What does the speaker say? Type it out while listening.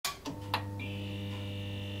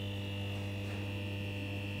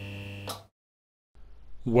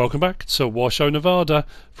Welcome back to WASHOE Nevada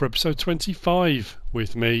for episode 25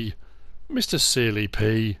 with me,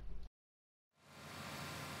 MrSealyp.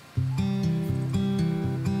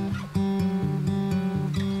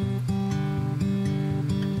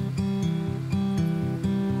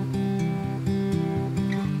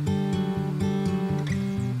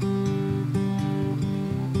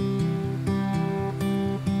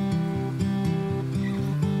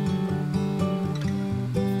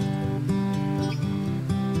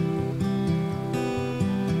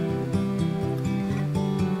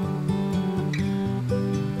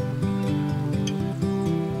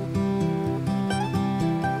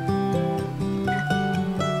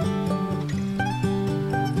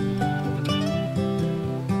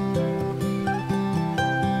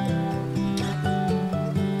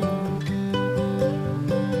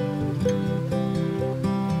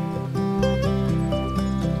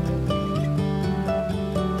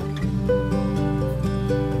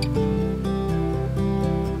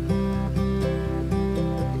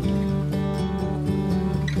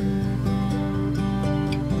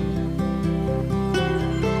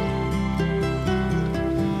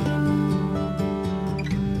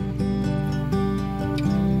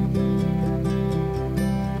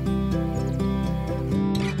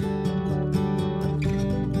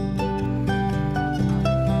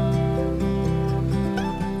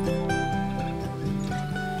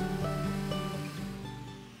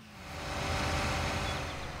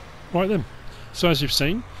 Right then, so as you've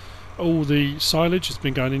seen, all the silage has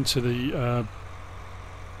been going into the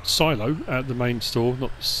silo at the main store.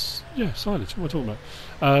 Silage, what am I talking about?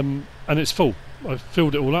 And it's full. I've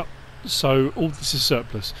filled it all up, so all this is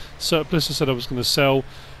surplus. Surplus I said I was going to sell.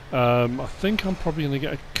 I think I'm probably going to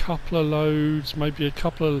get a couple of loads, maybe a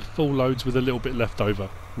couple of full loads with a little bit left over,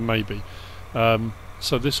 maybe.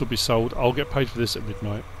 So this will be sold. I'll get paid for this at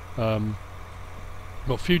midnight. Got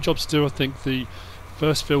a few jobs to do. I think the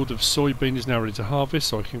first field of soybean is now ready to harvest,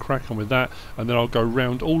 so I can crack on with that, and then I'll go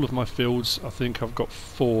round all of my fields. I think I've got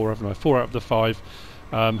 4, haven't I? 4 out of the 5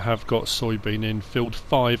 have got soybean in. Field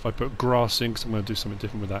 5 I put grass in because I'm going to do something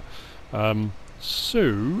different with that.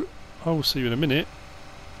 So I will see you in a minute.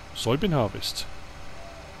 Soybean harvest.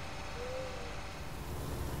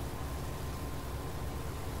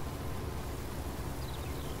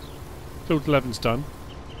 Field 11's done.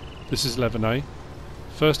 This is 11A.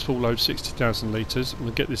 First full load, 60,000 litres. I'm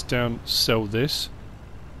going to get this down, sell this.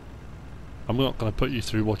 I'm not going to put you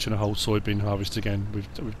through watching a whole soybean harvest again.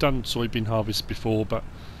 We've done soybean harvest before, but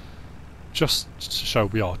just to show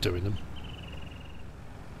we are doing them.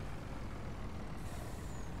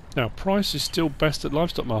 Now, price is still best at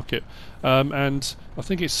livestock market, and I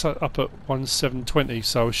think it's up at 1,720,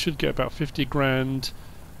 so I should get about 50 grand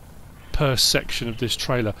per section of this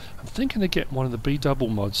trailer. I'm thinking of getting one of the B-double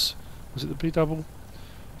mods. Was it the B-double?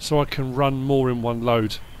 So I can run more in one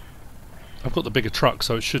load. I've got the bigger truck,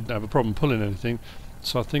 so it shouldn't have a problem pulling anything.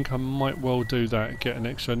 So I think I might well do that and get an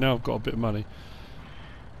extra. Now I've got a bit of money.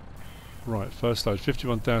 Right, first load,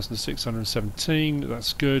 51,617.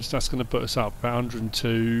 That's good. That's going to put us up about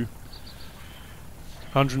 102,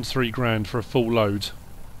 103 grand for a full load.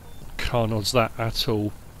 Can't odds that at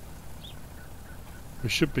all. We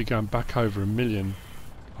should be going back over 1 million.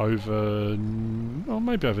 Over, oh,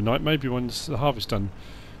 maybe overnight. Maybe once the harvest done.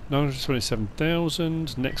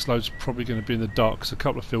 927,000. Next load's probably going to be in the dark because a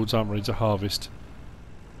couple of fields aren't ready to harvest.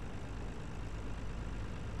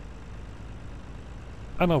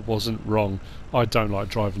 And I wasn't wrong. I don't like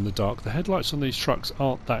driving in the dark. The headlights on these trucks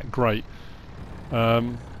aren't that great.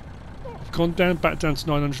 I've gone back down to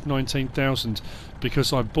 919,000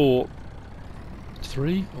 because I bought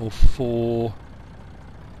 3 or 4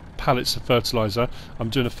 pallets of fertiliser. I'm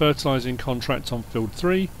doing a fertilising contract on field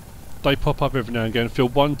 3. They pop up every now and again.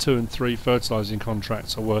 Field 1, 2 and 3 fertilising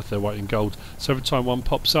contracts are worth their weight in gold. So every time one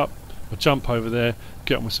pops up, I jump over there,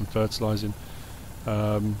 get on with some fertilising.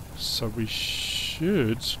 So we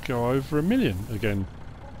should go over 1 million again.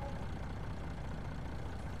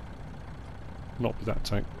 Not with that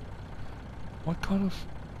tank. Why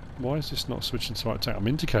is this not switching to the right tank? I'm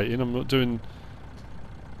indicating, I'm not doing...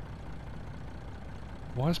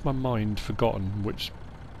 Why has my mind forgotten which...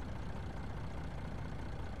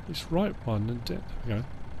 It's right one and there we go.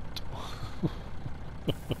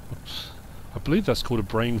 I believe that's called a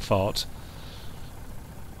brain fart.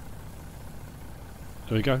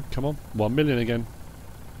 There we go, come on, 1 million again.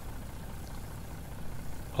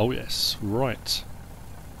 Oh yes, right.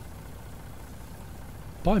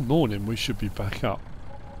 By morning we should be back up.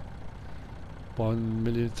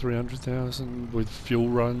 1,300,000 with fuel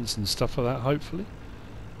runs and stuff like that, hopefully.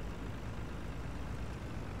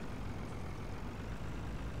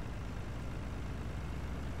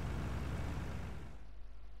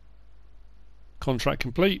 Contract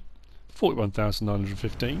complete.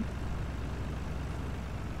 41,915.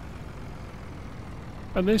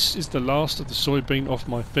 And this is the last of the soybean off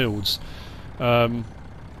my fields. So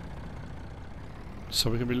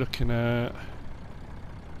we're going to be looking at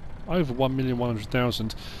over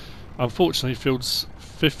 1,100,000. Unfortunately, fields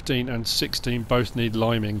 15 and 16 both need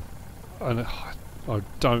liming, and I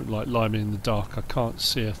don't like liming in the dark. I can't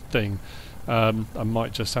see a thing. I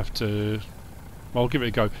might just have to. I'll give it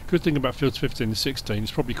a go. Good thing about fields 15 and 16,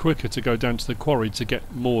 it's probably quicker to go down to the quarry to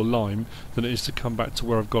get more lime than it is to come back to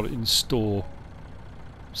where I've got it in store.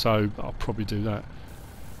 So I'll probably do that.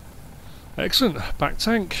 Excellent. Back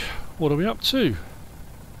tank. What are we up to?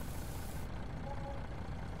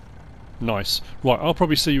 Nice. Right, I'll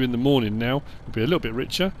probably see you in the morning now. We'll be a little bit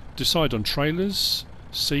richer. Decide on trailers,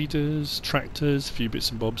 seeders, tractors, a few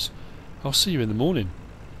bits and bobs. I'll see you in the morning.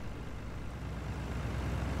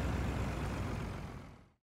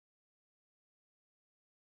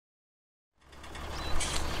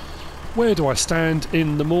 Where do I stand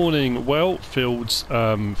in the morning? Well, fields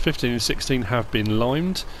 15 and 16 have been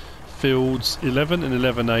limed. Fields 11 and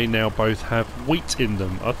 11A now both have wheat in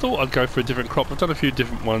them. I thought I'd go for a different crop. I've done a few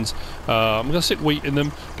different ones. I'm going to stick wheat in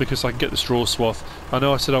them because I can get the straw swath. I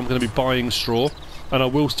know I said I'm going to be buying straw, and I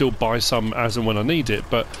will still buy some as and when I need it,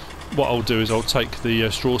 but what I'll do is I'll take the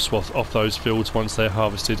straw swath off those fields once they're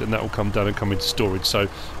harvested, and that will come down and come into storage. So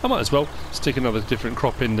I might as well stick another different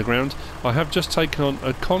crop in the ground. I have just taken on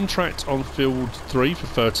a contract on field 3 for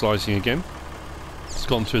fertilising again. It's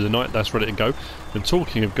gone through the night, that's ready to go. And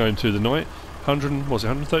talking of going through the night,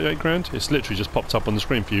 138 grand? It's literally just popped up on the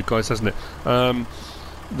screen for you guys, hasn't it?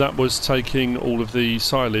 That was taking all of the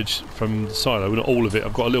silage from the silo. Not all of it,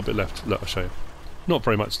 I've got a little bit left. Look, I'll show you. Not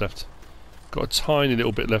very much left. Got a tiny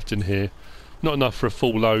little bit left in here. Not enough for a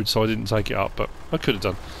full load, so I didn't take it up, but I could have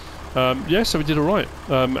done. Yeah, so we did alright.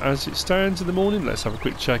 As it stands in the morning, let's have a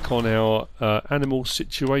quick check on our animal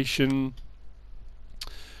situation.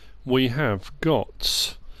 We have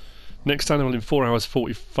got next animal in 4 hours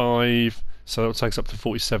 45, so that takes up to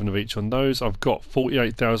 47 of each on those. I've got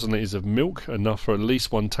 48,000 litres of milk, enough for at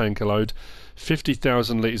least one tanker load.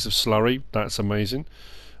 50,000 litres of slurry, that's amazing.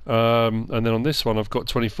 And then on this one I've got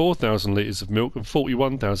 24,000 litres of milk and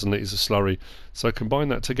 41,000 litres of slurry. So combine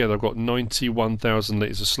that together, I've got 91,000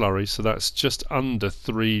 litres of slurry, so that's just under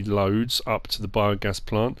 3 loads up to the biogas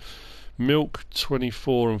plant. Milk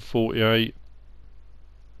 24 and 48.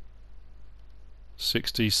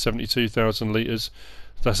 72,000 litres.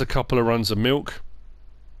 That's a couple of runs of milk.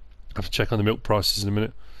 I have to check on the milk prices in a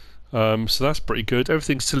minute. So that's pretty good.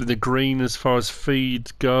 Everything's still in the green as far as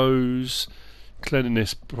feed goes.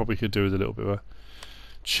 Cleanliness probably could do with a little bit of a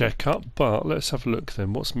check up, but let's have a look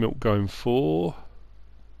then. What's milk going for?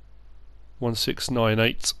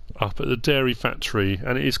 1698 up at the dairy factory,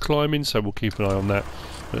 and it is climbing, so we'll keep an eye on that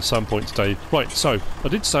at some point today. Right, so I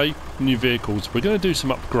did say new vehicles. We're going to do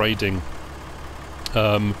some upgrading.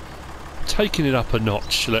 Taking it up a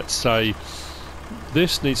notch, let's say.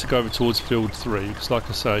 This needs to go over towards field 3 because, like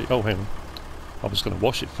I say, oh hang on, I was going to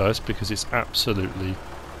wash it first because it's absolutely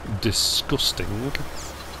disgusting.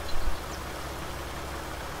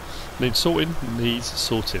 Needs sorting, needs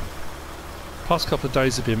sorting. Past couple of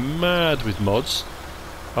days have been mad with mods.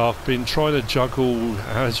 I've been trying to juggle,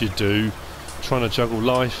 as you do, trying to juggle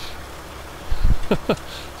life,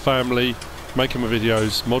 family, making my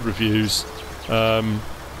videos, mod reviews.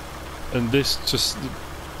 And this just,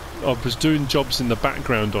 I was doing jobs in the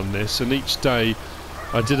background on this, and each day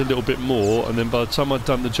I did a little bit more, and then by the time I'd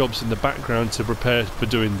done the jobs in the background to prepare for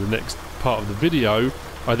doing the next part of the video,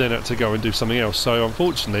 I then had to go and do something else. So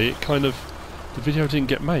unfortunately it kind of, the video didn't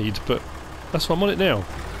get made, but that's why I'm on it now.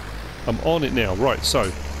 I'm on it now. Right,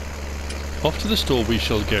 so off to the store we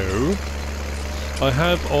shall go. I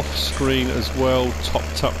have off screen as well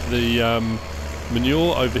topped up the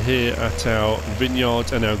manure over here at our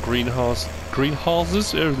vineyard and our greenhouses.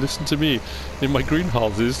 Oh, listen to me. In my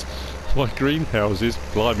greenhouses,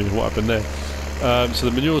 blimey, what happened there? So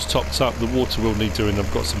the manure's topped up, the water will need doing.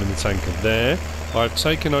 I've got some in the tanker there. I've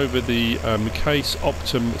taken over the Case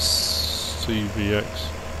Optum CVX.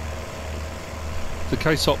 The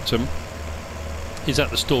Case Optum is at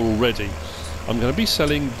the store already. I'm going to be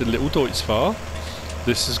selling the little Deutzfahr.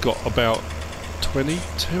 This has got about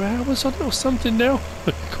 22 hours on it or something now.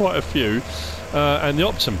 Quite a few. And the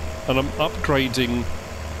Optum. And I'm upgrading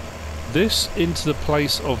this into the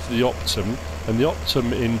place of the Optum, and the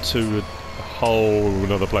Optum into a whole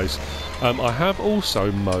another place. I have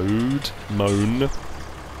also mowed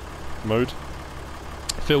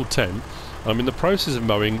field 10. I'm in the process of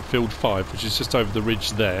mowing field 5, which is just over the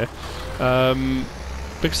ridge there.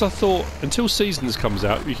 Because I thought until Seasons comes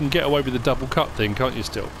out, you can get away with the double cut thing, can't you?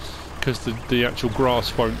 Still, because the actual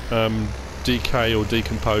grass won't decay or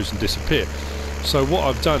decompose and disappear. So what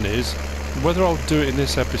I've done is, whether I'll do it in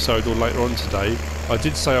this episode or later on today, I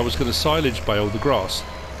did say I was going to silage bale the grass.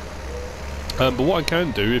 But what I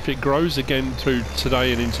can do, if it grows again through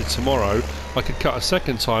today and into tomorrow, I could cut a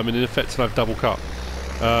second time and in effect I'll have double cut.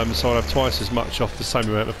 So I'll have twice as much off the same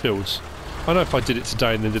amount of fields. I know if I did it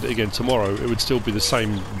today and then did it again tomorrow, it would still be the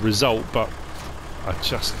same result, but I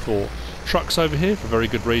just thought, trucks over here for very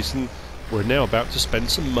good reason. We're now about to spend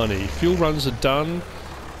some money. Fuel runs are done,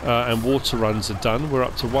 and water runs are done. We're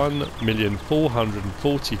up to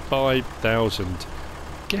 1,445,000.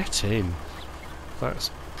 Get in. That's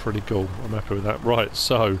pretty cool. I'm happy with that. Right,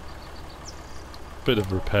 so bit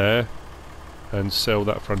of repair and sell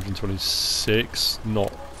that for 126.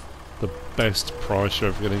 Not the best price you're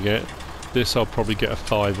ever going to get. This I'll probably get a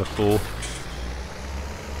fiver for.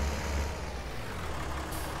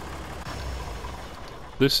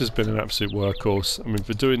 This has been an absolute workhorse. I mean,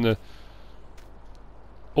 for doing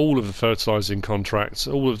all of the fertilising contracts,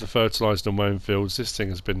 all of the fertilising and mowing fields, this thing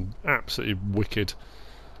has been absolutely wicked.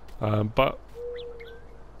 But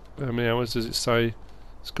how many hours does it say?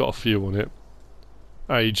 It's got a few on it.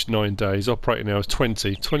 Age 9 days. Operating hours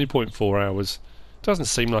 20.4 hours. Doesn't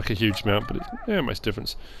seem like a huge amount, but it makes a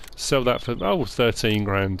difference. Sell that for 13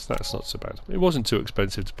 grand. That's not so bad. It wasn't too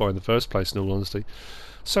expensive to buy in the first place, in all honesty.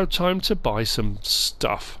 So time to buy some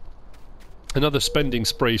stuff. Another spending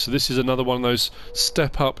spree. So this is another one of those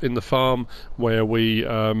step up in the farm where we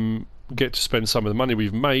get to spend some of the money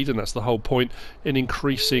we've made, and that's the whole point, in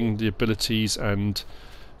increasing the abilities and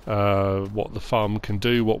what the farm can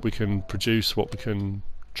do, what we can produce, what we can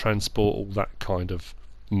transport, all that kind of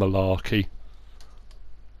malarkey.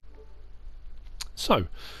 So,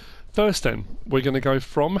 first then, we're going to go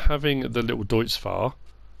from having the little Deutzfahr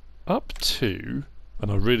up to,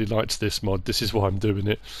 and I really liked this mod, this is why I'm doing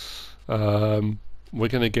it, we're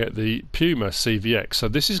going to get the Puma CVX. So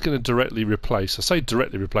this is going to directly replace, I say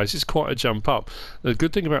directly replace, it's quite a jump up. The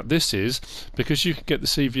good thing about this is, because you can get the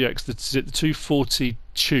CVX, the 240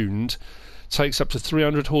 tuned, takes up to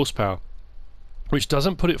 300 horsepower, which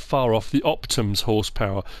doesn't put it far off the Optim's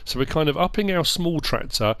horsepower. So we're kind of upping our small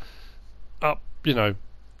tractor up, you know,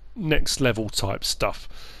 next level type stuff.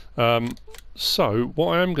 So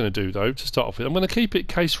what I am going to do though, to start off with, I'm going to keep it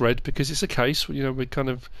case red because it's a case, you know, we're kind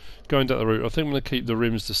of going down the route. I think I'm going to keep the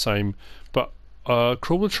rims the same, but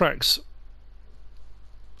crawler tracks,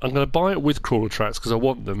 I'm going to buy it with crawler tracks because I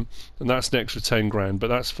want them, and that's an extra 10 grand, but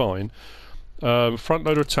that's fine. Front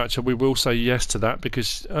loader attacher, we will say yes to that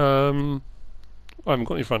because I haven't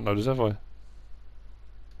got any front loaders, have I?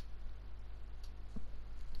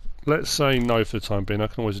 Let's say no for the time being. I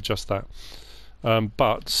can always adjust that.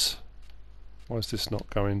 But why is this not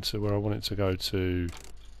going to where I want it to go to?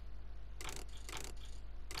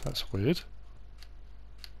 That's weird.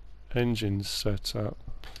 Engine setup.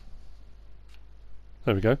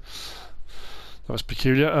 There we go. That was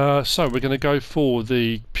peculiar. So we're going to go for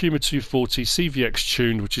the Puma 240 CVX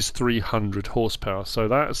tuned, which is 300 horsepower. So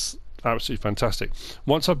that's absolutely fantastic.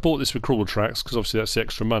 Once I've bought this with crawler tracks, because obviously that's the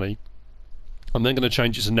extra money, I'm then going to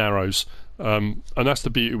change it to narrows, and that's the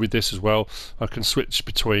beauty with this as well. I can switch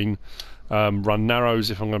between run narrows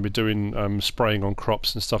if I'm going to be doing spraying on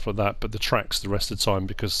crops and stuff like that, but the tracks the rest of the time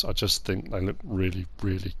because I just think they look really,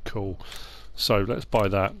 really cool. So let's buy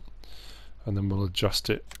that, and then we'll adjust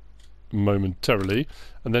it momentarily.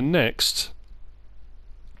 And then next,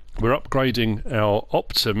 we're upgrading our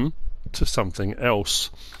Optim to something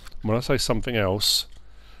else. When I say something else,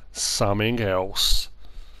 something else.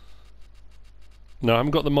 No, I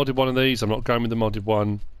haven't got the modded one of these. I'm not going with the modded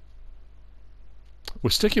one.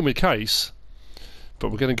 We're sticking with case,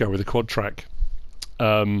 but we're going to go with a quad track,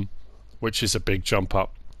 which is a big jump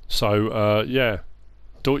up. So yeah,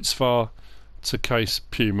 Deutzfahr to case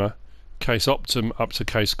Puma, case Optim up to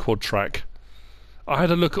case quad track. I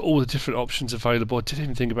had a look at all the different options available. I didn't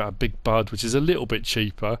even think about a big bud, which is a little bit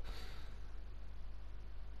cheaper.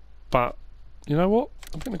 But you know what?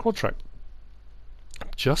 I'm getting a quad track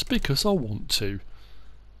just because I want to.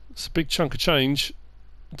 It's a big chunk of change.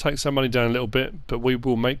 It takes our money down a little bit, but we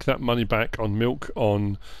will make that money back on milk,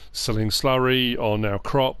 on selling slurry, on our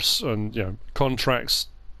crops, and you know, contracts.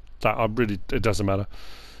 That it doesn't matter.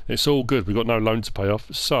 It's all good. We've got no loan to pay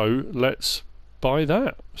off, so let's buy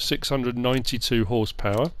that. 692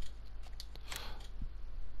 horsepower.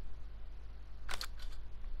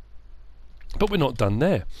 But we're not done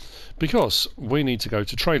there, because we need to go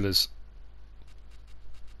to trailers.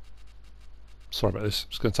 Sorry about this,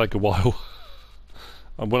 it's going to take a while.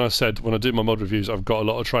 And when I do my mod reviews, I've got a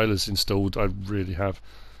lot of trailers installed. I really have.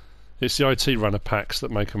 It's the IT runner packs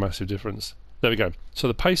that make a massive difference. There we go. So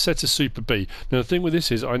the pace setter Super B. Now the thing with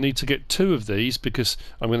this is I need to get 2 of these because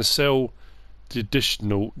I'm going to sell the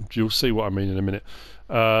additional. You'll see what I mean in a minute.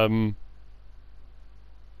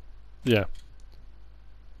 Yeah.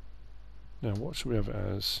 Now what should we have it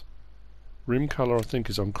as? Rim colour I think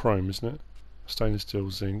is on chrome, isn't it? Stainless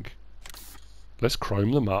steel, zinc. Let's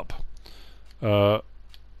chrome them up.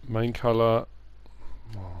 Main colour.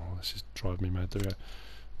 Oh, this is driving me mad. There we go.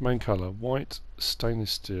 Main colour, white, stainless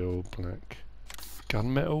steel, black.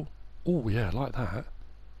 Gunmetal? Oh yeah, I like that.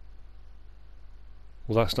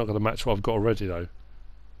 Well, that's not going to match what I've got already though.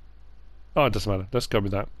 Oh, it doesn't matter. Let's go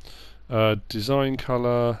with that. Design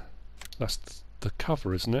colour. That's the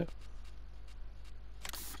cover, isn't it?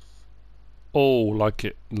 Oh, like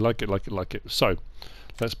it. Like it. So,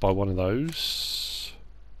 let's buy one of those.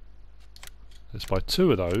 Let's buy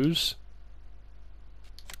 2 of those.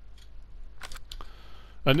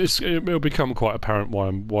 And it'll become quite apparent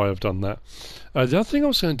why I've done that. The other thing I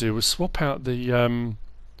was going to do was swap out the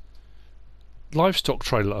livestock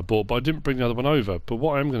trailer I bought, but I didn't bring the other one over. But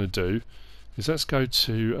what I'm going to do is let's go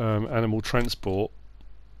to animal transport,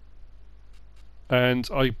 and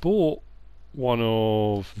I bought one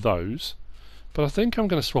of those, but I think I'm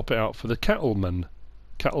going to swap it out for the cattleman.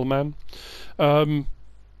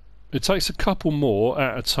 It takes a couple more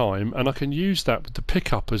at a time, and I can use that with the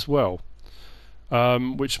pickup as well.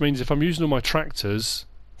 Which means if I'm using all my tractors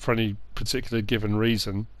for any particular given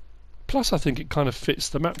reason, plus I think it kind of fits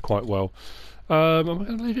the map quite well. Am I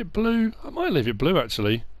going to leave it blue? I might leave it blue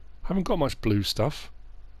actually. I haven't got much blue stuff.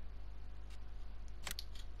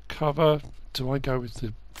 Cover, do I go with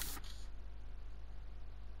the...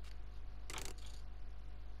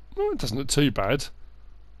 Well, it doesn't look too bad.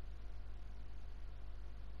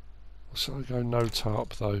 Or shall I go no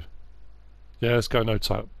tarp though? Yeah, let's go no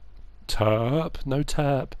tarp. No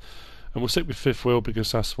tarp, and we'll stick with 5th wheel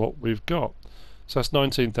because that's what we've got. So that's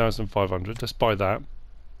 19,500. Let's buy that,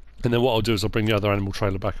 and then what I'll do is I'll bring the other animal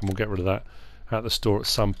trailer back and we'll get rid of that at the store at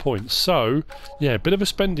some point. So yeah, a bit of a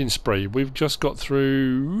spending spree. We've just got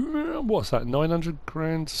through, what's that, 900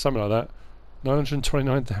 grand, something like that.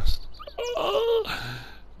 929,000.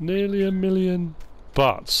 Nearly $1 million.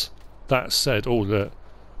 But that said, oh look,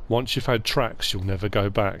 once you've had tracks you'll never go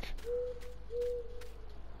back.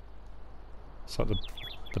 It's like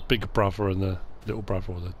the big brother and the little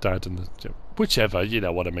brother, or the dad and the... whichever, you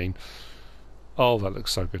know what I mean. Oh, that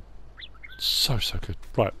looks so good. So good.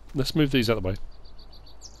 Right, let's move these out of the way.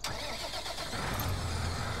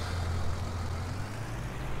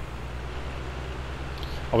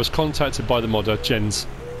 I was contacted by the modder, Jens,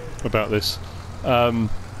 about this. And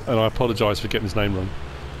I apologise for getting his name wrong.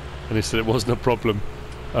 And he said it wasn't a problem.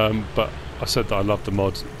 But I said that I loved the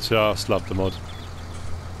mod. Just loved the mod.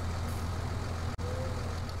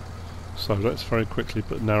 So let's very quickly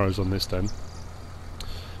put narrows on this then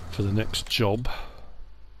for the next job.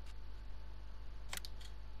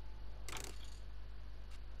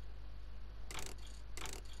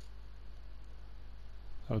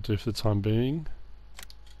 That'll do for the time being.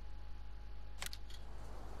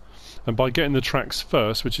 And by getting the tracks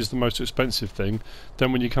first, which is the most expensive thing,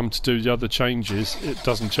 then when you come to do the other changes it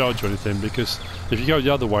doesn't charge you anything, because if you go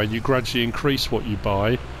the other way and you gradually increase what you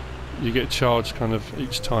buy, you get charged kind of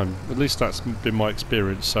each time. At least that's been my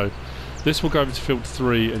experience. So this will go over to field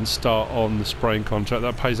 3 and start on the spraying contract.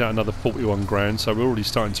 That pays out another 41 grand, so we're already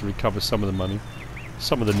starting to recover some of the money.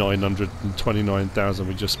 Some of the 929,000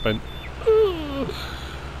 we just spent.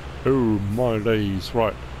 Oh my days.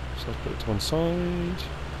 Right, so let's put it to one side.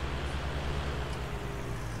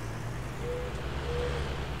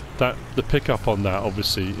 The pickup on that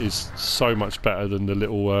obviously is so much better than the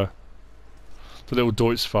little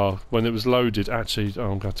Deutzfahr. When it was loaded, actually,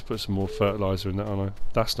 oh, I'm going to have to put some more fertiliser in that, aren't I?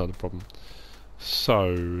 That's not a problem. So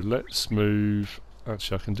let's move.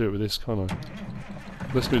 Actually, I can do it with this, can't I?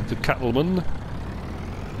 Let's move the cattleman.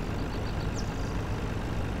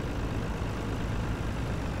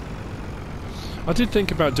 I did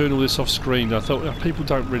think about doing all this off screen. I thought, oh, people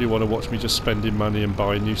don't really want to watch me just spending money and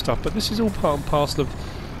buying new stuff, but this is all part and parcel of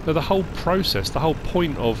the whole process. The whole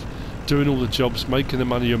point of doing all the jobs, making the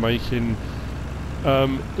money you're making,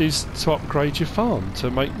 is to upgrade your farm, to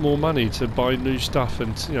make more money, to buy new stuff,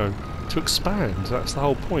 and to expand. That's the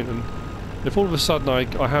whole point. And if all of a sudden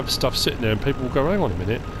I have stuff sitting there and people will go, hang on a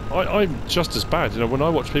minute, I'm just as bad. When I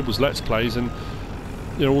watch people's Let's Plays and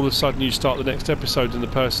all of a sudden you start the next episode and the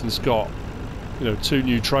person's got 2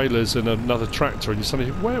 new trailers and another tractor, and you're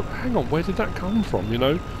suddenly, hang on, where did that come from?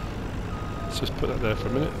 Let's just put that there for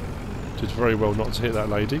a minute. Did very well not to hit that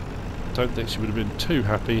lady. Don't think she would have been too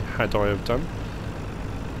happy had I have done.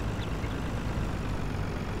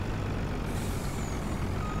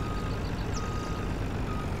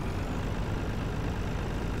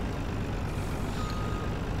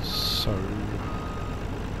 So...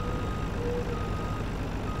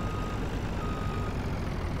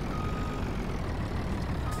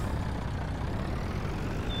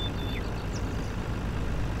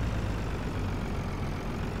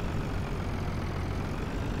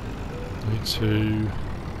 need to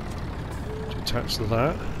detach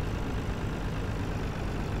that.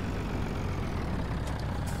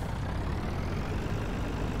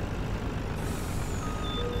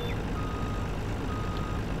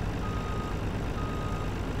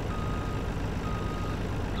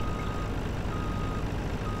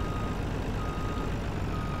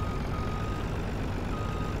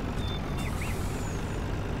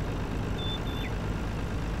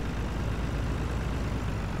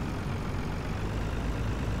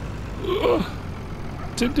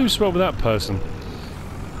 Didn't do so well with that person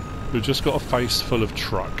who just got a face full of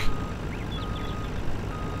truck.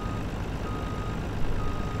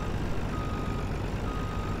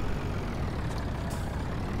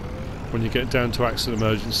 When you get down to accident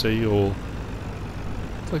emergency, or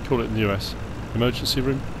what do they call it in the US? Emergency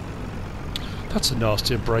room? That's a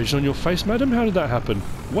nasty abrasion on your face, madam. How did that happen?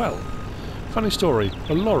 Well, funny story.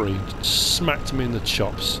 A lorry smacked me in the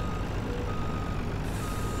chops.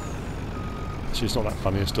 It's not that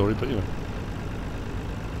funny a story, but you know.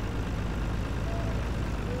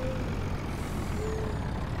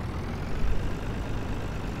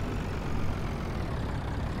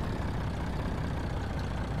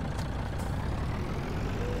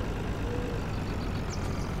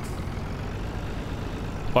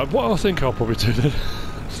 Right, what I think I'll probably do then,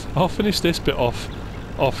 I'll finish this bit off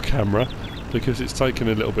camera because it's taken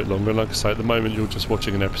a little bit longer. Like I say, at the moment you're just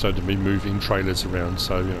watching an episode of me moving trailers around,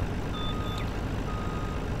 so you know.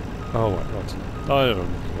 Oh,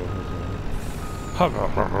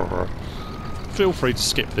 right. Feel free to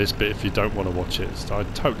skip this bit if you don't want to watch it. I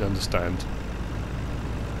totally understand.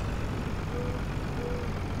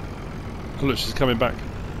 Oh look, she's coming back.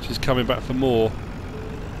 She's coming back for more.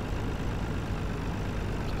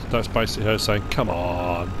 That's basically her saying, come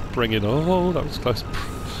on, bring it on. Oh, that was close.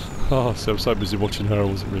 Oh, so I'm so busy watching her I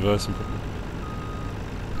wasn't reversing properly.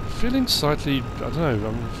 Feeling slightly, I don't know,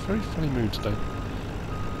 I'm in a very funny mood today.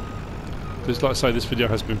 Because like I say, this video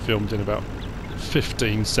has been filmed in about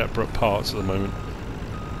 15 separate parts at the moment.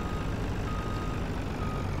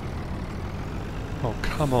 Oh,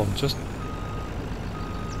 come on, just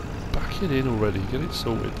back it in already, get it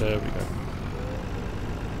sorted, there we go.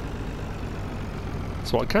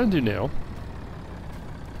 So what I can do now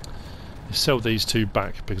is sell these two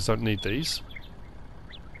back because I don't need these.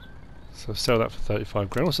 So sell that for 35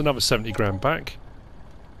 grand, that's another 70 grand back.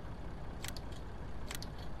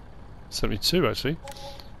 72 actually.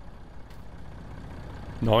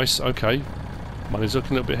 Nice, okay. Money's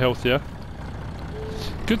looking a little bit healthier.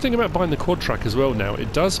 Good thing about buying the quad track as well now,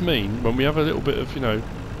 it does mean when we have a little bit of, you know,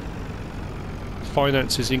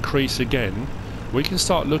 finances increase again, we can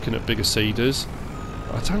start looking at bigger seeders.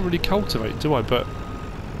 I don't really cultivate, do I? But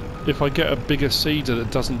if I get a bigger seeder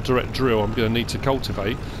that doesn't direct drill, I'm going to need to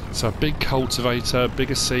cultivate. So a big cultivator,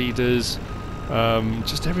 bigger seeders,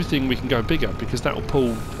 just everything we can go bigger, because that will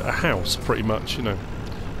pull a house pretty much, you know,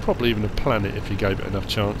 probably even a planet if you gave it enough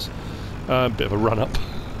chance. Bit of a run up.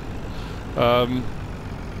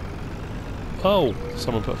 Oh,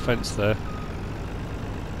 someone put a fence there.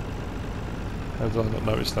 How did I not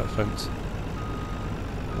notice that fence?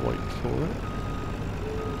 Wait for it.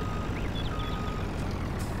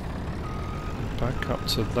 Back up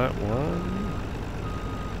to that one.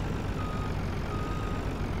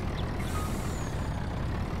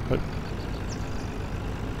 Oh.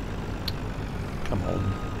 Come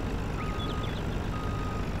on.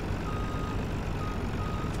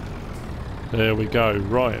 There we go,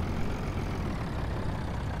 right.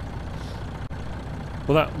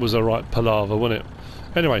 Well, that was a right palaver, wasn't it?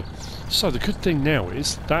 Anyway, so the good thing now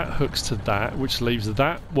is that hooks to that, which leaves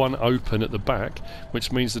that one open at the back,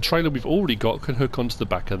 which means the trailer we've already got can hook onto the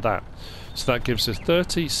back of that. So that gives us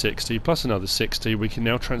 30, 60, plus another 60. We can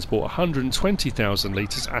now transport 120,000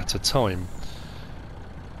 litres at a time.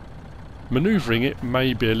 Manoeuvring it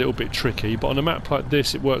may be a little bit tricky, but on a map like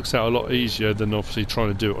this it works out a lot easier than obviously trying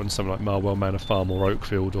to do it on something like Marwell Manor Farm or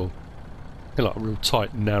Oakfield, or like a real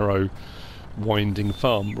tight, narrow, winding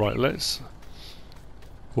farm. Right, let's...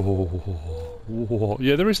 Oh,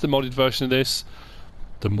 yeah, there is the modded version of this.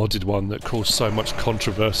 The modded one that caused so much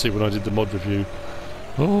controversy when I did the mod review.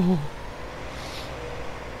 Oh.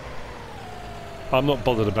 I'm not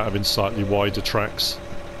bothered about having slightly wider tracks,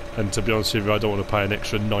 and to be honest with you, I don't want to pay an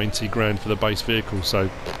extra 90 grand for the base vehicle, so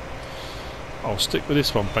I'll stick with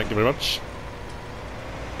this one, thank you very much.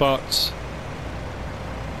 But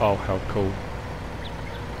oh, how cool.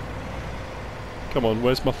 Come on,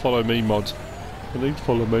 where's my follow me mod? I need to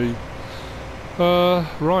follow me.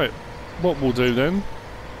 Right, what we'll do then,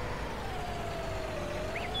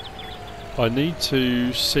 I need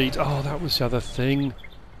to seed. Oh, that was the other thing.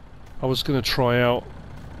 I was going to try out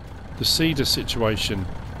the seeder situation.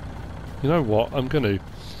 You know what? I'm going to.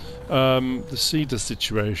 The seeder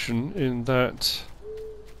situation, in that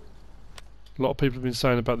a lot of people have been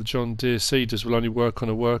saying about the John Deere seeders will only work on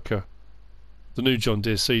a worker. The new John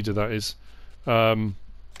Deere seeder, that is. Was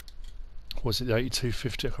it the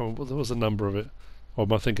 8250? I can't remember. What was the number of it? Or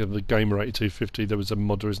am I thinking of the Gamer 8250? There was a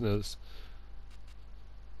modder, isn't there?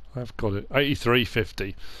 I've got it.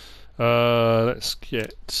 8350. Let's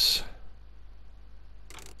get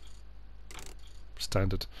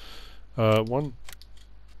standard. 1,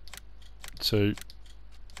 2,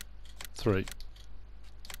 3.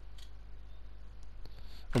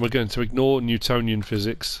 And we're going to ignore Newtonian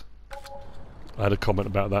physics. I had a comment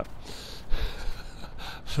about that.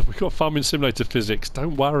 We've got Farming Simulator physics.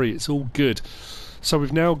 Don't worry, it's all good. So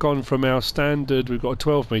we've now gone from our standard, we've got a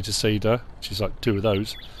 12 metre seeder, which is like 2 of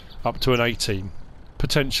those, up to an 18.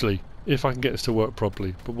 Potentially, if I can get this to work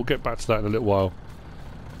properly. But we'll get back to that in a little while.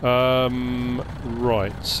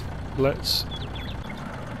 Right, let's...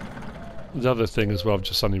 The other thing as well, I've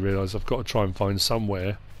just suddenly realised I've got to try and find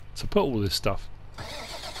somewhere to put all this stuff.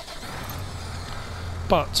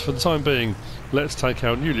 But for the time being, let's take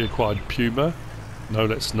our newly acquired Puma. No,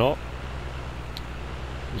 let's not.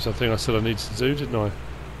 Which I think I said I needed to do, didn't I? I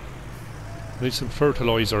need some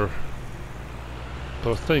fertiliser.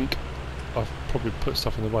 But I think I've probably put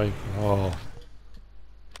stuff in the way. Oh.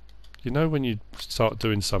 You know when you start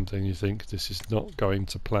doing something you think this is not going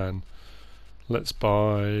to plan. Let's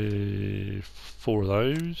buy 4 of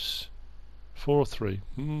those. 4 or 3?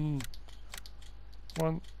 1,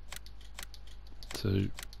 2,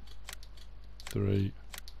 3,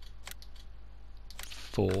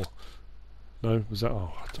 4. No, was that?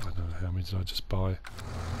 Oh, I don't know how many did I just buy.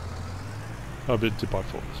 Oh, I did buy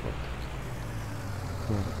 4 as well.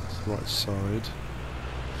 Right, that's the right side.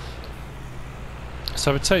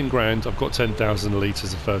 So for 10 grand, I've got 10,000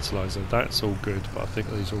 litres of fertiliser. That's all good, but I think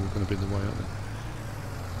these are all going to be in the way, aren't they?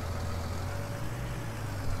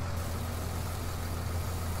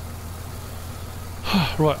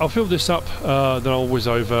 Right, I'll fill this up, then I'll whiz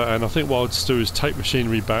over, and I think what I'll just do is take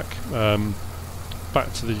machinery back,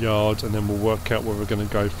 back to the yard, and then we'll work out where we're going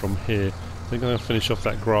to go from here. I think I'm going to finish off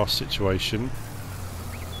that grass situation.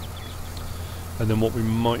 And then what we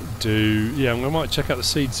might do, yeah, I might check out the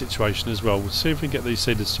seed situation as well. We'll see if we can get these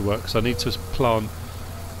seeders to work, because I need to plant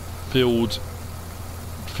field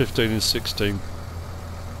 15 and 16.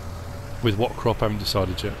 With what crop I haven't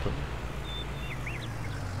decided yet, but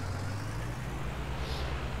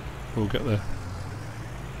we'll get there.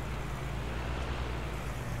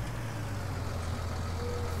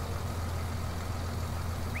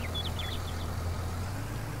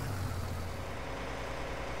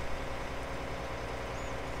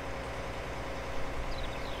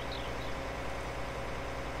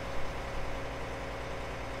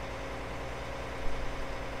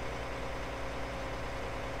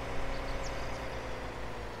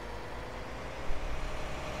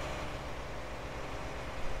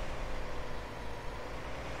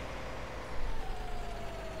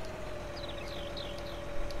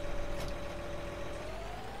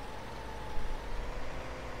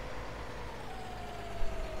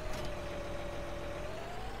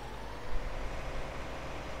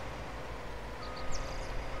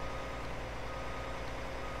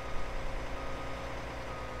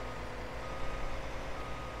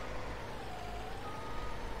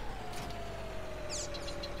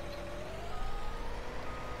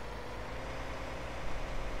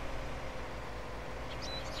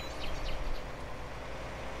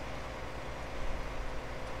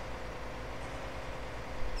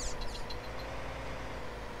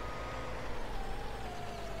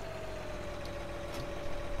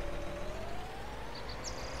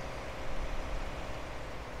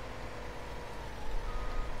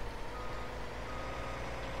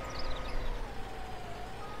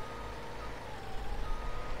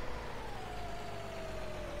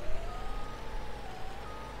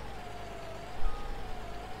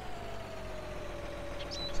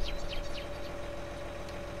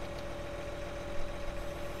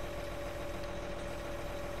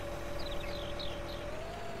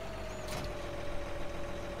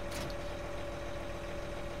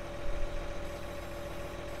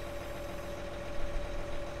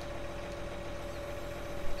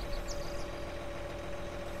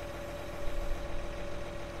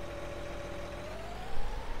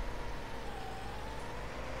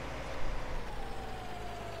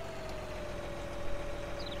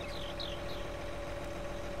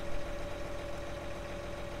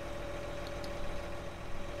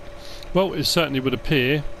 Well, it certainly would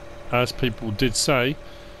appear, as people did say,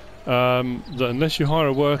 that unless you hire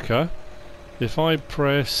a worker, if I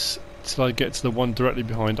press till I get to the one directly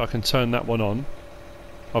behind, I can turn that one on.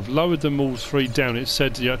 I've lowered them all three down. It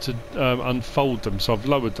said you had to unfold them, so I've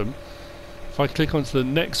lowered them. If I click onto the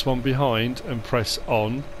next one behind and press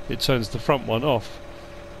on, it turns the front one off.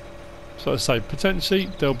 So I say, potentially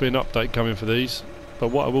there'll be an update coming for these, but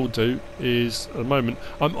what I will do is, at the moment,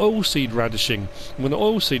 I'm oilseed radishing. I'm going to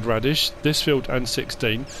oilseed radish this field and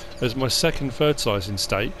 16 as my second fertilising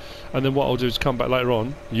state, and then what I'll do is come back later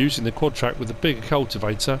on using the quad track with a bigger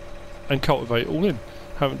cultivator and cultivate all in.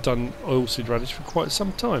 Haven't done oilseed radish for quite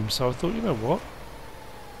some time, so I thought, you know what,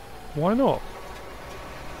 why not?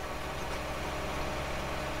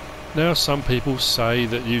 Now some people say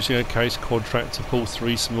that using a case quad track to pull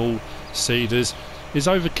 3 small seeders is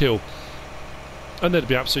overkill, and they'd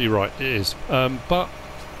be absolutely right, it is. But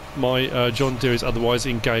my John Deere is otherwise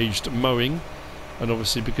engaged mowing, and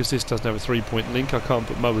obviously because this doesn't have a 3-point link I can't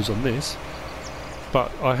put mowers on this,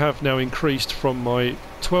 but I have now increased from my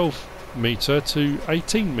 12 metre to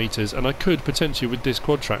 18 metres, and I could potentially with this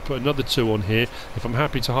quad track put another 2 on here if I'm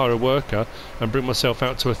happy to hire a worker and bring myself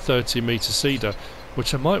out to a 30 metre seeder,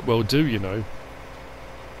 which I might well do, you know.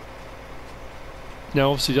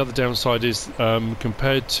 Now obviously the other downside is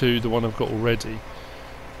compared to the one I've got already,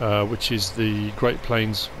 which is the Great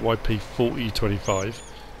Plains YP4025,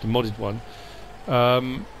 the modded one,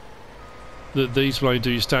 that these will only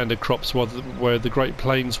do your standard crops, where the Great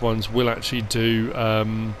Plains ones will actually do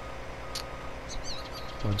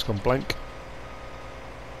mine's gone blank.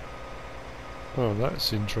 Oh,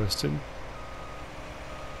 that's interesting.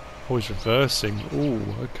 Oh, he's reversing. Ooh,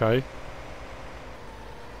 okay.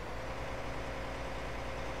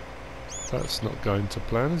 That's not going to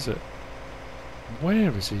plan, is it?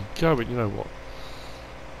 Where is he going? You know what?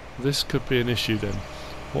 This could be an issue then.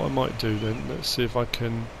 What I might do then, let's see if I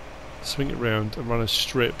can swing it round and run a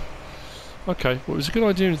strip. Okay, well it was a good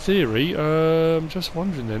idea in theory. I'm just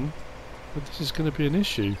wondering then if this is going to be an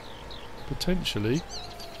issue. Potentially.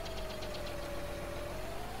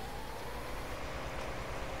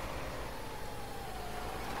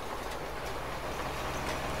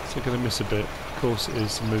 So going to miss a bit. Of course it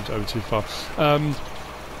is, moved over too far.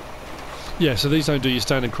 Yeah, so these don't do your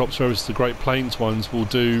standard crops, whereas the Great Plains ones will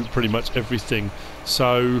do pretty much everything.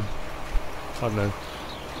 So, I don't know.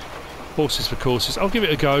 Horses for courses. I'll give it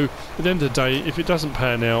a go. At the end of the day, if it doesn't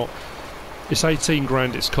pan out, it's 18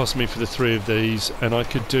 grand it's cost me for the 3 of these, and I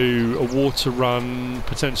could do a water run,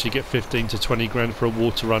 potentially get 15 to 20 grand for a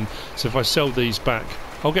water run. So if I sell these back,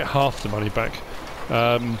 I'll get half the money back.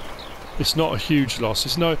 It's not a huge loss.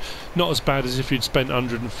 It's not as bad as if you'd spent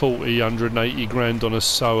 140, 180 grand on a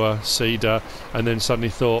sower seeder and then suddenly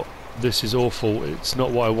thought, this is awful, it's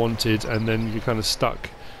not what I wanted, and then you're kind of stuck.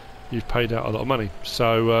 You've paid out a lot of money.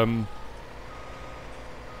 So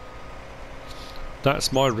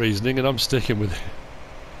that's my reasoning, and I'm sticking with it.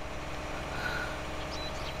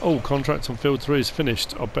 Oh, contract on field 3 is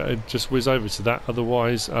finished. I better just whiz over to that,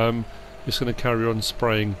 otherwise it's going to carry on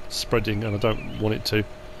spreading, and I don't want it to.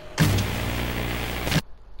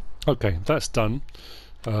 Okay, that's done.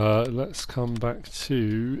 Let's come back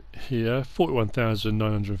to here.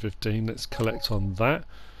 41,915. Let's collect on that.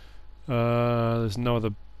 There's no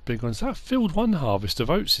other big ones. That field 1 harvest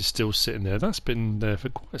of oats is still sitting there. That's been there for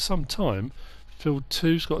quite some time. Field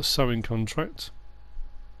 2's got a sowing contract.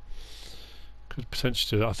 Could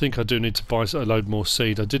potentially do that. I think I do need to buy a load more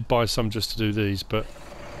seed. I did buy some just to do these, but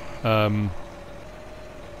I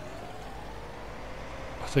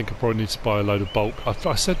think I probably need to buy a load of bulk.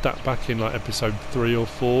 I said that back in like episode 3 or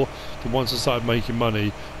 4, that once I started making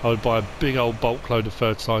money I would buy a big old bulk load of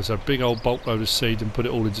fertiliser, a big old bulk load of seed, and put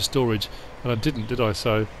it all into storage, and I didn't, did I?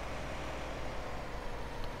 So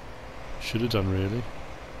should have done, really.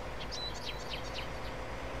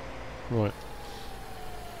 Right.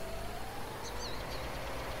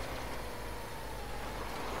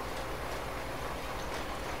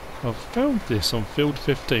 I've found this on field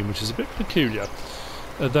 15, which is a bit peculiar.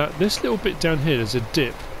 That this little bit down here, there's a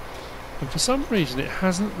dip, and for some reason it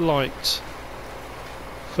hasn't liked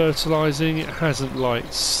fertilising, it hasn't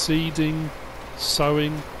liked seeding,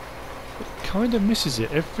 sowing. It kind of misses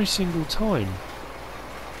it every single time.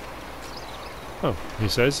 Oh, he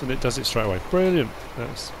says, and it does it straight away. Brilliant.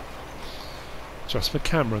 That's just for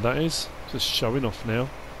camera, that is. Just showing off now.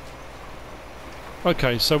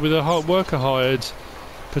 Okay, so with a worker hired,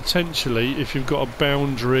 potentially if you've got a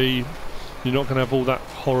boundary, you're not going to have all that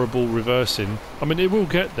horrible reversing. I mean, it will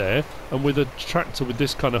get there, and with a tractor with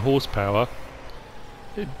this kind of horsepower,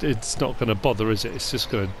 it's not going to bother, is it? It's just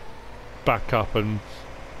going to back up and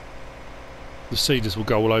the seeders will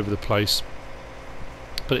go all over the place.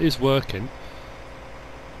 But it is working.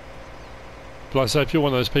 But like I say, if you're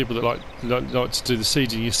one of those people that like to do the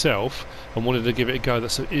seeding yourself and wanted to give it a go,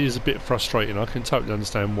 it is a bit frustrating. I can totally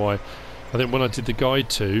understand why. I think when I did the guide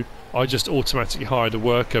to, I just automatically hired a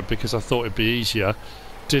worker because I thought it'd be easier.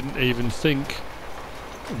 Didn't even think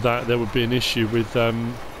that there would be an issue with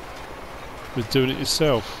doing it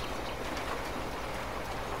yourself.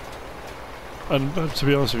 And to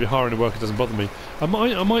be honest with you, hiring a worker doesn't bother me. I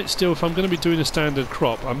might still, if I'm going to be doing a standard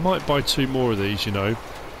crop, I might buy 2 more of these, you know.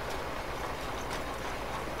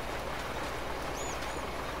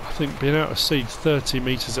 I think being able to seed 30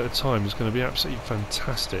 metres at a time is going to be absolutely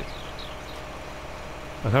fantastic.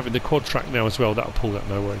 And having the quad track now as well, that'll pull that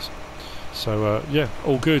no worries. So yeah,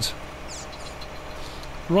 all good.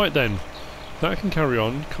 Right then, that can carry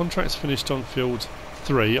on. Contract's finished on field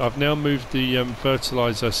 3. I've now moved the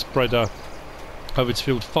fertiliser spreader over to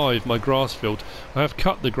field 5, my grass field. I have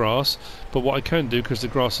cut the grass, but what I can do, because the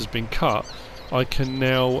grass has been cut, I can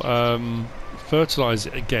now fertilise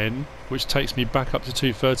it again, which takes me back up to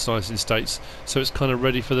 2 fertilising states, so it's kind of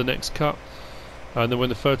ready for the next cut. And then when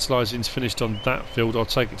the fertilising's finished on that field, I'll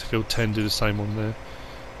take it to field 10, do the same on there.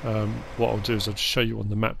 What I'll do is I'll just show you on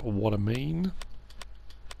the map what I mean,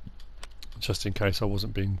 just in case I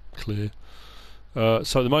wasn't being clear. So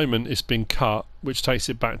at the moment it's been cut, which takes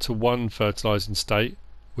it back to 1 fertilising state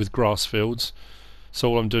with grass fields. So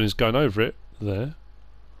all I'm doing is going over it there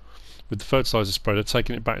with the fertiliser spreader,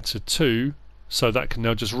 taking it back to 2, so that can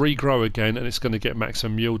now just regrow again, and it's going to get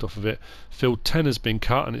maximum yield off of it. Field 10 has been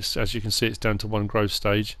cut, and it's, as you can see, it's down to 1 growth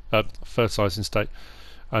stage, fertilising state,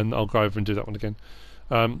 and I'll go over and do that one again.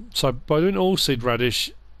 So by doing oilseed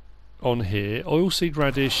radish on here, oilseed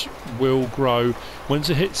radish will grow once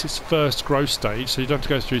it hits its first growth stage, so you don't have to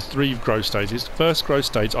go through 3 growth stages. First growth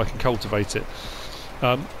stage, I can cultivate it.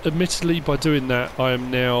 Admittedly, by doing that, I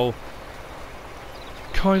am now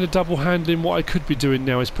kind of double handling. What I could be doing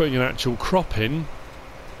now is putting an actual crop in,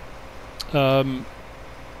 I'm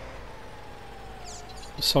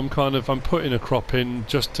putting a crop in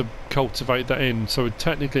just to cultivate that in, so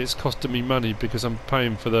technically it's costing me money because I'm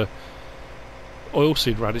paying for the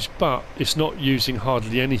oilseed radish, but it's not using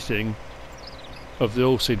hardly anything of the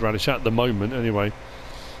oilseed radish at the moment anyway.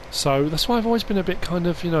 So that's why I've always been a bit kind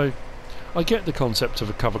of, you know, I get the concept of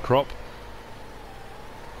a cover crop,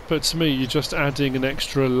 but to me you're just adding an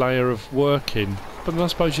extra layer of work in. But then I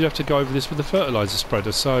suppose you'd have to go over this with a fertiliser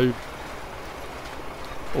spreader, so,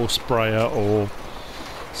 or sprayer, or,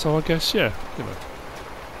 so I guess, yeah, you know.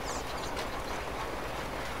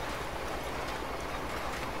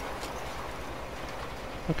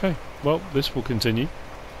 Okay, well, this will continue.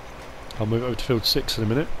 I'll move over to field 6 in a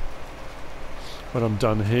minute when I'm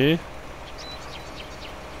done here.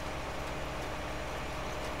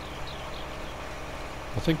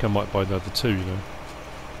 I think I might buy the other 2, you know.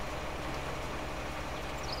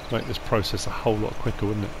 Make this process a whole lot quicker,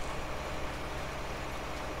 wouldn't it?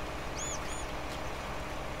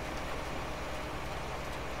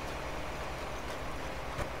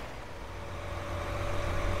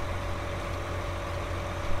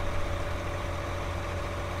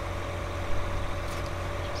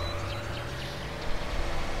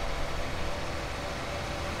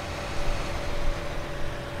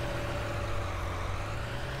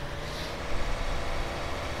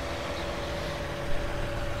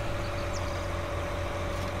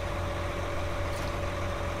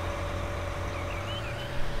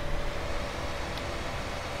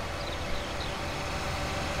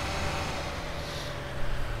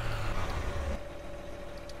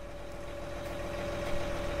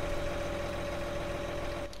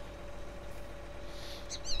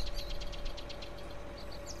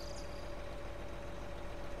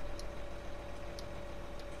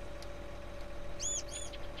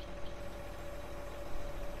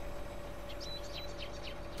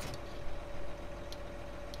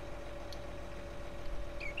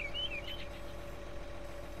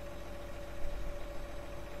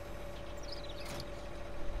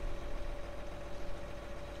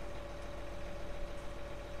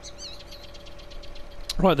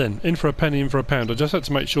 Right then, in for a penny, in for a pound. I just had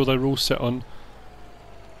to make sure they were all set on...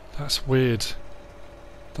 That's weird.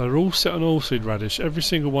 They're all set on oilseed radish, every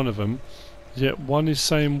single one of them, yet one is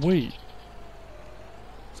saying wheat.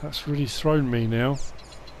 That's really thrown me now.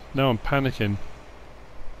 Now I'm panicking.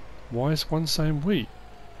 Why is one saying wheat?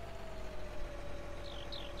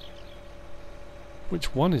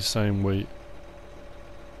 Which one is saying wheat?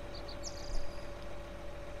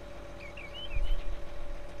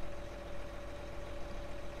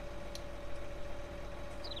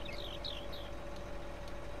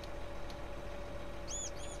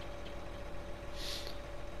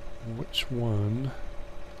 which one?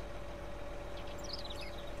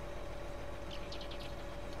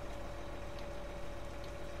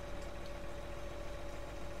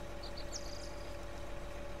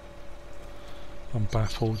 I'm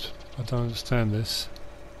baffled. I don't understand this.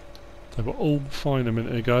 They were all fine a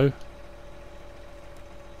minute ago.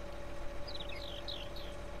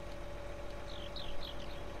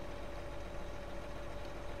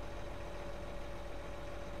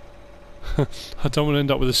 I don't want to end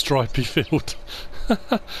up with a stripy field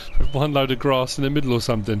with one load of grass in the middle or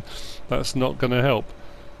something. That's not going to help.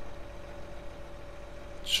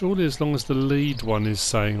 Surely as long as the lead one is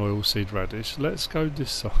saying oilseed radish, let's go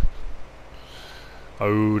this side.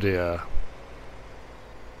 Oh dear.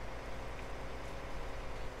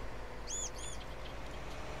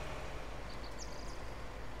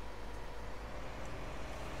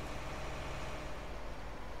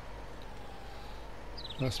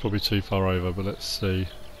 That's probably too far over, but let's see.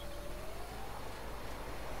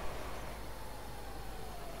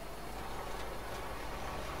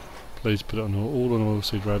 Please put it on all on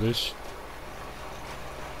oilseed radish.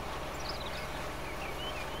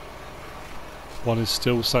 One is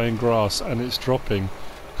still saying grass and it's dropping.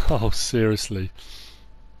 Oh, seriously.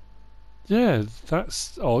 Yeah,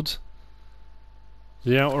 that's odd.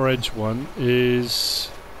 The outer edge one is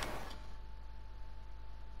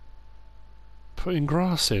putting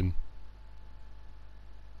grass in.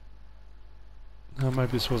 No,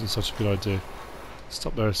 maybe this wasn't such a good idea.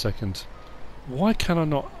 Stop there a second. Why can I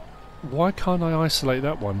not... Why can't I isolate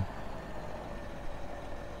that one?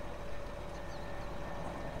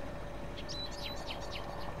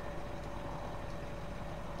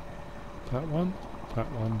 That one, that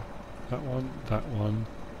one, that one, that one.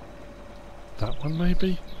 That one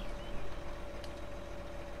maybe?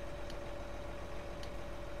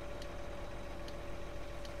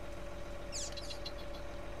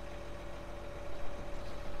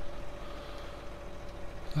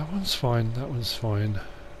 That one's fine, that one's fine.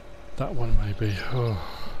 That one maybe. Oh.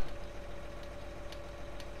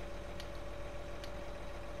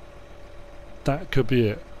 That could be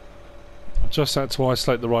it. I just had to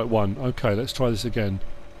isolate the right one. Okay, let's try this again.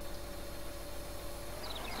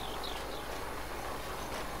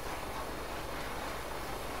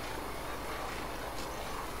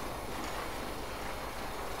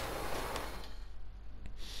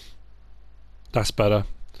 That's better.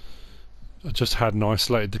 I just hadn't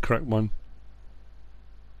isolated the correct one.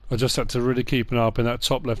 I just had to really keep an eye up in that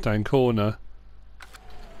top left hand corner,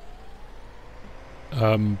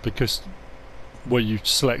 because where you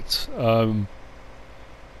select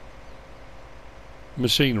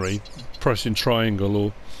machinery, pressing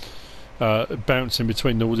triangle or bouncing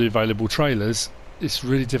between all the available trailers, it's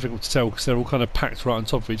really difficult to tell because they're all kind of packed right on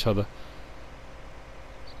top of each other.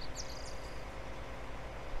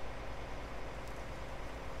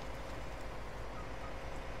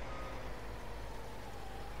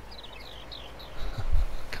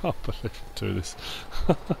 I can't believe I'm doing this.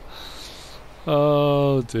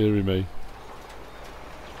 Oh dearie me.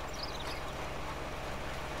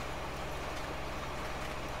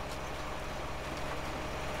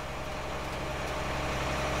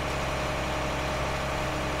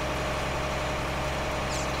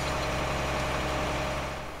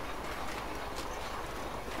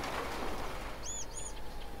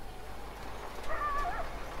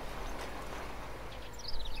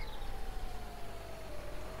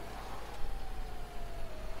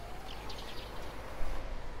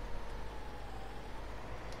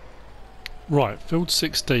 Right, field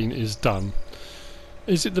 16 is done.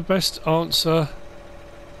 Is it the best answer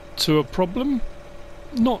to a problem?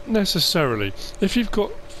 Not necessarily. If you've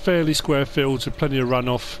got fairly square fields with plenty of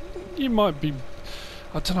runoff, you might be...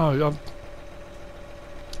 I don't know,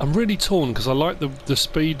 I'm really torn because I like the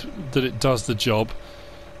speed that it does the job,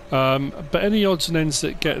 but any odds and ends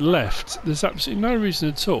that get left, there's absolutely no reason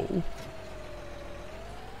at all.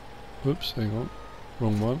 Oops, hang on,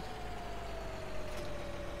 wrong one.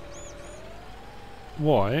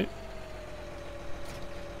 Why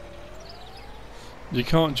you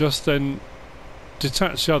can't just then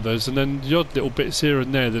detach the others and then the odd little bits here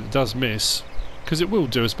and there that it does miss, because it will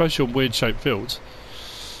do, especially on weird shaped fields.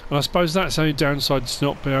 And I suppose that's the only downside to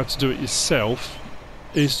not being able to do it yourself,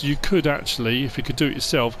 is you could actually, if you could do it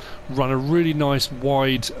yourself, run a really nice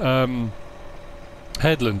wide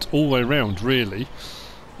headland all the way around really,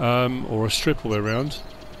 or a strip all the way around.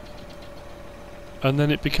 And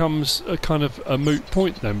then it becomes a kind of a moot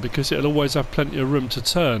point then, because it'll always have plenty of room to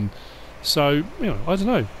turn. So, you know, I don't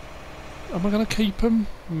know. Am I going to keep them?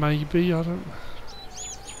 Maybe, I don't...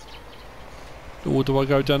 Or do I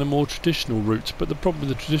go down a more traditional route? But the problem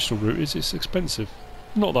with the traditional route is it's expensive.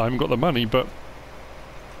 Not that I haven't got the money, but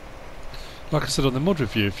like I said on the mod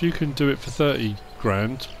review, if you can do it for 30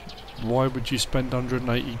 grand, why would you spend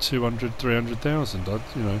 180, 200, 300,000?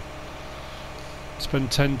 You know,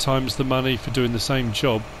 spend 10 times the money for doing the same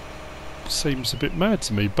job seems a bit mad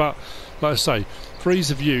to me. But like I say, for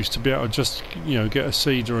ease of use, to be able to just, you know, get a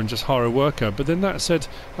seeder and just hire a worker. But then that said,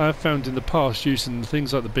 I have found in the past using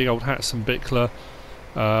things like the big old Hatson Bickler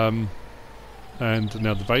and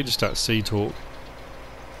now the Vaderstat Seed Hawk,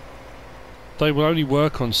 they will only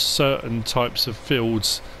work on certain types of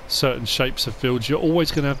fields, certain shapes of fields. You're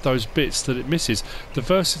always going to have those bits that it misses. The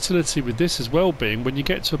versatility with this as well being, when you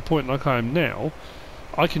get to a point like I am now,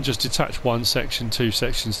 I can just detach 1 section, 2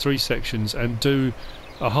 sections, 3 sections and do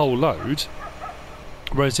a whole load.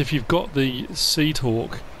 Whereas if you've got the Seed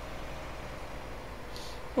Hawk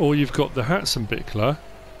or you've got the Hatson Bickler,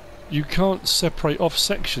 you can't separate off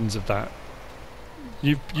sections of that.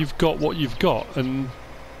 You've got what you've got, and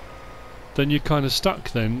then you're kind of stuck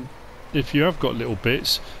then. If you have got little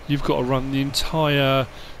bits, you've got to run the entire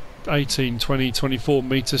 18, 20, 24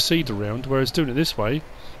 metre seed around, whereas doing it this way,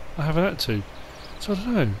 I haven't had to. So I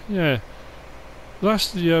don't know, yeah.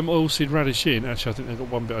 That's the oilseed radish in. Actually, I think they've got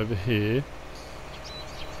one bit over here.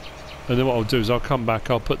 And then what I'll do is I'll come back,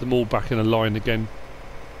 I'll put them all back in a line again.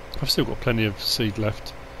 I've still got plenty of seed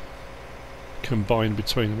left combined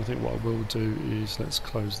between them. I think what I will do is, let's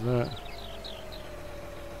close that.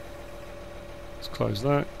 Let's close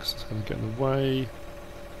that because it's going to get in the way.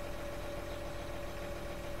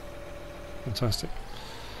 Fantastic.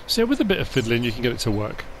 So yeah, with a bit of fiddling you can get it to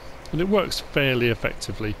work, and it works fairly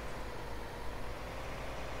effectively.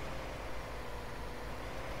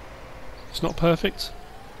 It's not perfect,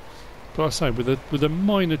 but I say with a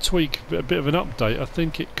minor tweak, a bit of an update, I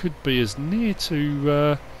think it could be as near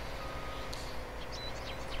to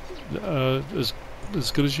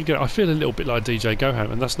as good as you get. I feel a little bit like DJ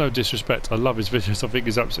Goham, and that's no disrespect. I love his videos. I think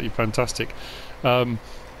he's absolutely fantastic.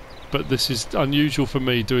 But this is unusual for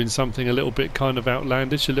me, doing something a little bit kind of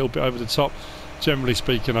outlandish, a little bit over the top. Generally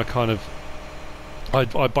speaking, I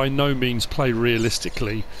by no means play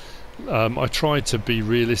realistically. I try to be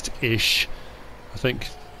realistic-ish. I think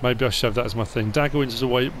maybe I should have that as my thing. Daggerwinds is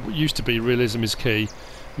always used to be realism is key.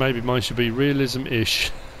 Maybe mine should be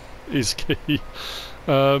realism-ish is key.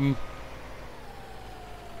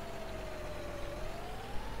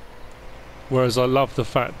 Whereas I love the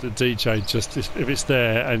fact that DJ just, if it's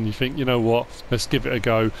there and you think, you know what, let's give it a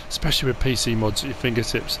go, especially with PC mods at your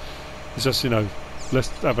fingertips, it's just, you know, let's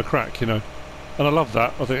have a crack, you know. And I love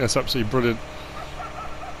that. I think that's absolutely brilliant.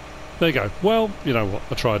 There you go. Well, you know what,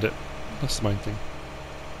 I tried it. That's the main thing.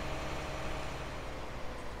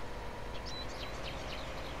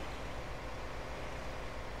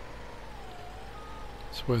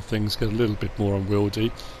 It's where things get a little bit more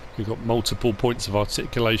unwieldy. We've got multiple points of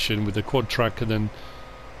articulation with the quad track, and then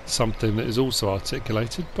something that is also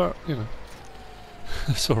articulated, but you know,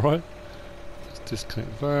 it's alright. Let's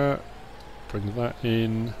disconnect that, bring that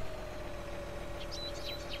in,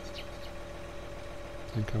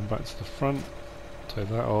 then come back to the front, take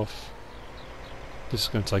that off. This is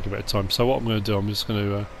going to take a bit of time, so what I'm going to do, I'm just going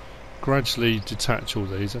to gradually detach all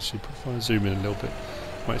these. Actually, if I zoom in a little bit,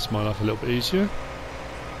 makes my life a little bit easier.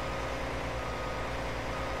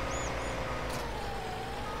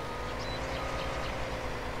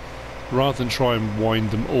 Rather than try and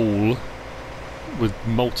wind them all with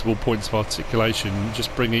multiple points of articulation,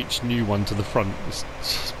 just bring each new one to the front.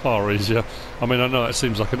 It's far easier. I mean, I know that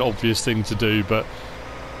seems like an obvious thing to do, but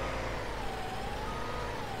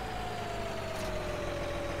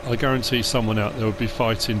I guarantee someone out there would be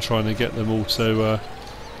fighting trying to get them all to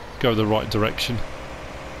go the right direction.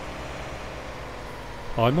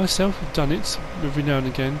 I myself have done it every now and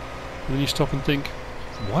again, and then you stop and think,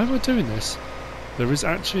 why am I doing this? There is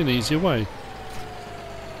actually an easier way.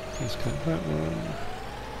 Let's get that one.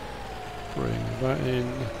 Bring that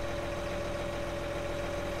in.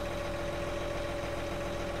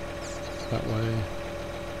 That way.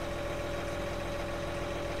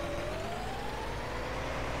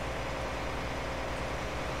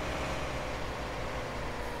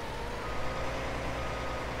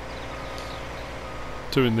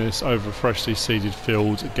 Doing this over a freshly seeded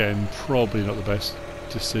field, again, probably not the best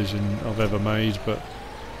decision I've ever made, but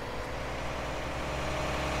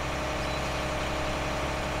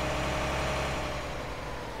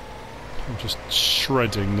I'm just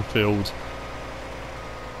shredding the field.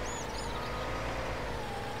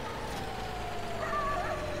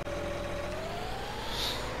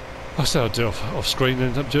 I said I'd do it off screen,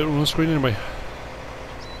 and end up doing it on screen anyway.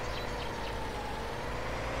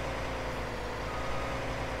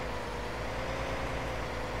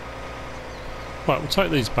 Right, we'll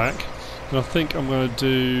take these back. And I think I'm going to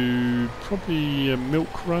do probably a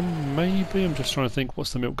milk run, maybe. I'm just trying to think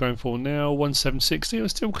what's the milk going for now. 1760. I'm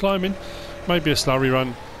still climbing. Maybe a slurry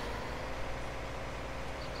run.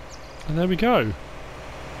 And there we go.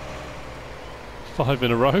 5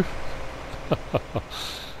 in a row.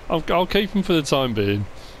 I'll keep them for the time being,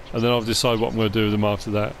 and then I'll decide what I'm going to do with them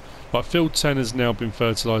after that. Right, field 10 has now been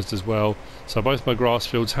fertilised as well. So both my grass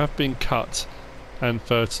fields have been cut and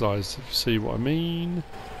fertilised, if you see what I mean.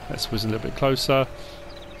 Let's whiz a little bit closer.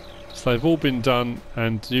 So they've all been done,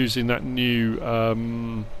 and using that new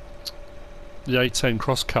the A10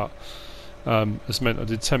 cross cut has meant I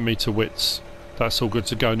did 10 metre widths. That's all good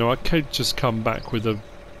to go. Now I could just come back with a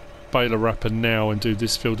baler wrapper now and do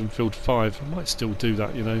this field and field 5. I might still do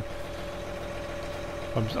that, you know.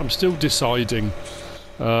 I'm still deciding.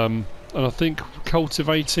 And I think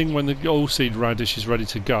cultivating, when the oilseed radish is ready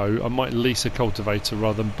to go, I might lease a cultivator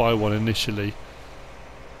rather than buy one initially.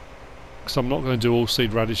 Because I'm not going to do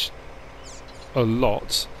oilseed radish a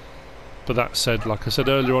lot. But that said, like I said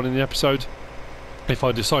earlier on in the episode, if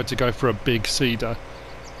I decide to go for a big seeder,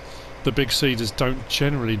 the big seeders don't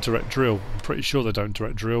generally direct drill. I'm pretty sure they don't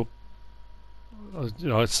direct drill. You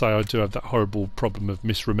know, I'd say I do have that horrible problem of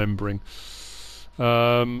misremembering.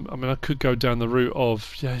 I mean, I could go down the route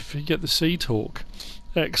of, yeah, if you get the Seed Hawk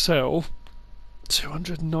XL,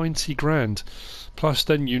 290 grand. Plus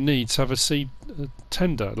then you need to have a seed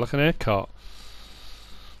tender, like an air cart.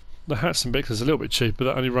 The Hatson Bix is a little bit cheaper.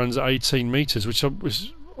 That only runs at 18 metres, which I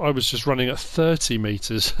was just running at 30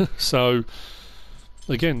 metres. So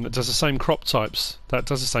again, that does the same crop types. And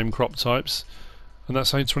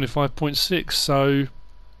that's only 25.6. So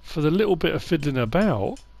for the little bit of fiddling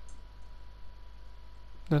about.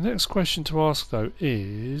 The next question to ask though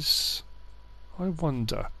is, I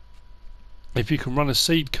wonder if you can run a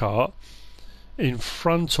seed cart in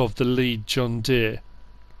front of the lead John Deere.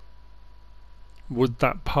 Would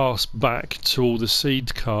that pass back to all the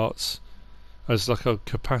seed carts as like a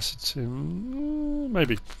capacity?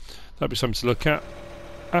 Maybe. That'd be something to look at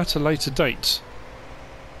a later date,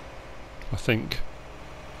 I think.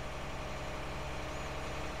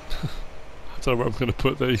 I don't know where I'm going to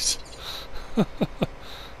put these.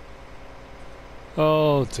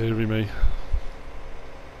 Oh dearie me.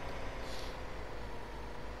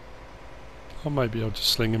 Or maybe I'll just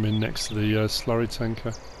sling them in next to the slurry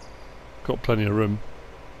tanker. Got plenty of room.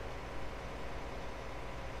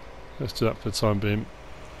 Let's do that for the time being.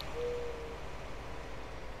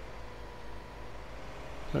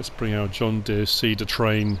 Let's bring our John Deere seeder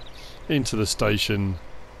train into the station.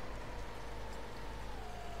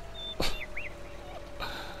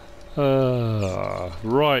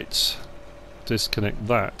 Right. Disconnect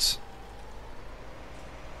that.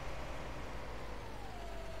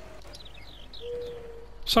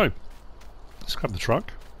 So, let's grab the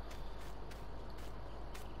truck.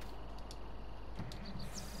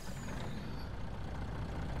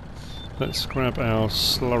 Let's grab our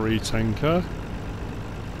slurry tanker.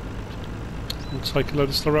 We'll take a load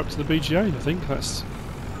of slurry up to the BGA. I think that's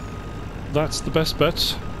the best bet.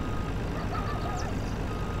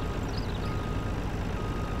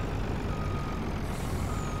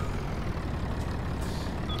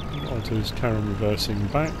 What I'll do is carry on reversing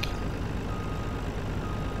back.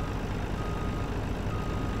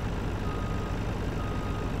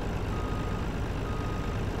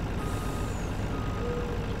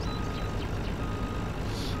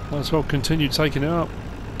 Might as well continue taking it up.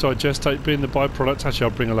 Digestate being the byproduct. Actually,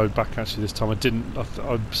 I'll bring a load back actually this time. I didn't.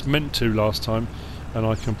 I was meant to last time and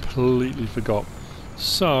I completely forgot.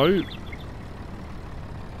 So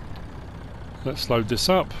let's load this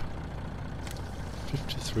up.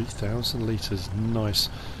 53,000 litres. Nice.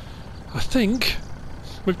 I think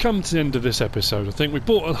we've come to the end of this episode. I think we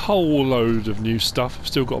bought a whole load of new stuff. I've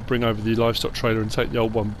still got to bring over the livestock trailer and take the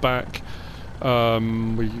old one back.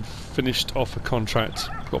 We finished off a contract,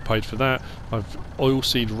 got paid for that. I've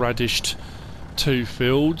oilseed radished 2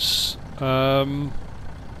 fields.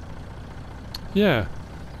 Yeah,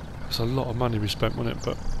 that's a lot of money we spent on it,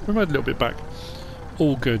 but we made a little bit back.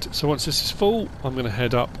 All good. So once this is full, I'm going to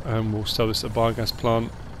head up and we'll sell this at a biogas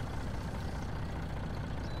plant.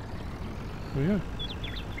 There we go.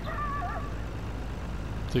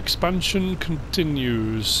 The expansion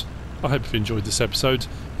continues. I hope you've enjoyed this episode.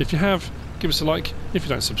 If you have, give us a like. If you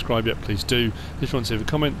don't subscribe yet, please do. If you want to leave a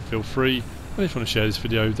comment, feel free. And if you want to share this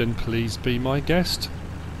video, then please be my guest.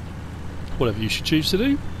 Whatever you should choose to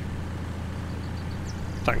do.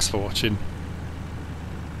 Thanks for watching.